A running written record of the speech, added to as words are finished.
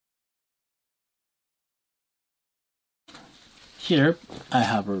Here I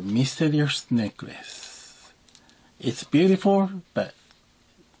have a mysterious necklace. It's beautiful, but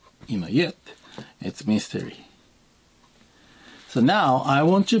yet it's mystery. So now I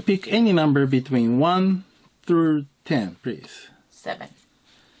want you to pick any number between 1 through 10, please. 7.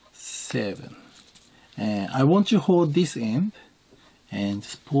 7. And I want you to hold this end and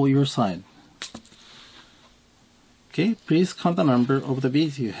just pull your side. Okay, please count the number of the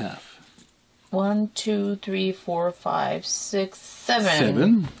beads you have. 1, 2, 3, 4, 5, 6, 7.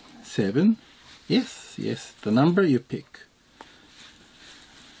 7. 7. Yes, the number you pick.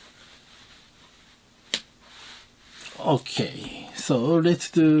 Okay, so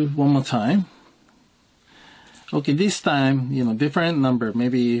let's do one more time. Okay, this time, different number,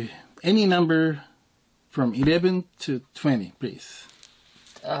 maybe any number from 11 to 20, please.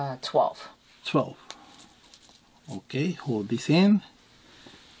 12. 12. Okay, hold this in.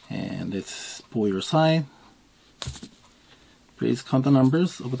 And let's pull your side. Please count the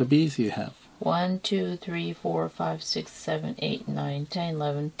numbers of the beads you have. 1, 2, 3, 4, 5, 6, 7, 8, 9, 10,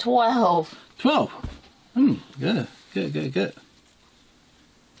 11, 12. 12. Good.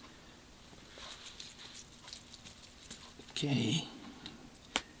 Okay.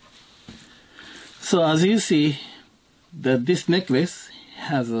 So as you see, this necklace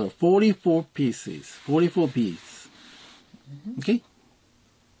has 44 pieces, 44 beads. Okay.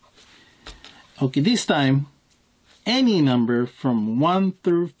 Okay, this time, any number from 1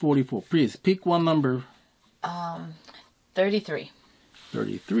 through 44. Please pick one number. 33.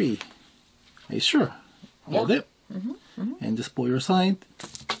 33. Are you sure? Hold it. And just pull your side.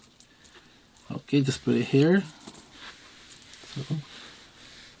 Okay, just put it here. So,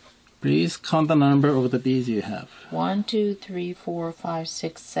 please count the number of the beads you have. 1, 2, 3, 4, 5,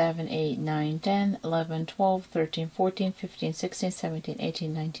 6, 7, 8, 9, 10, 11, 12, 13, 14, 15, 16, 17,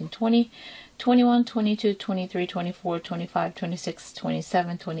 18, 19, 20, 21, 22, 23, 24, 25, 26,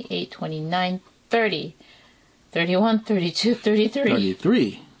 27, 28, 29, 30, 31, 32, 33.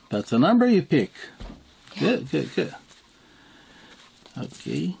 33. That's the number you pick. Good.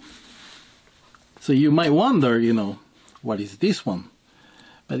 Okay. So you might wonder, what is this one?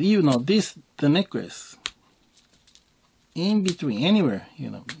 But the necklace, in between, anywhere,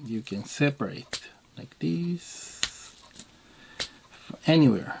 you can separate like this,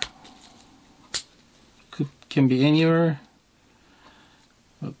 anywhere. Can be anywhere,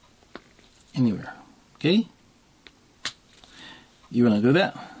 okay? You want to do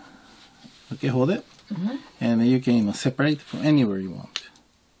that? Okay, hold it. And then you can separate from anywhere you want.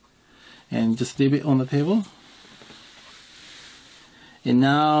 And just leave it on the table. And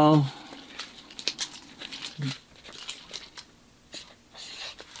now,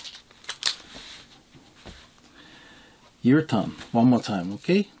 your turn. One more time,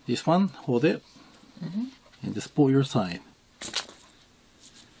 okay? This one, hold it. And just pull your side.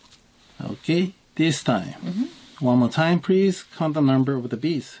 Okay, this time. One more time, please. Count the number of the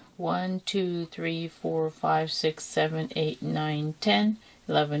beads. 1, 2, 3, 4, 5, 6, 7, 8, 9, 10,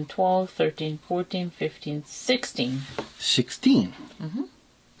 11, 12, 13, 14, 15, 16. 16.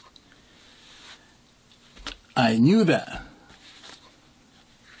 I knew that.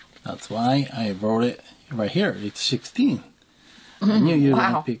 That's why I wrote it right here. It's 16. I knew you were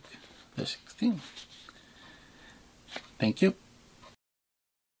going to pick the 16. Thank you.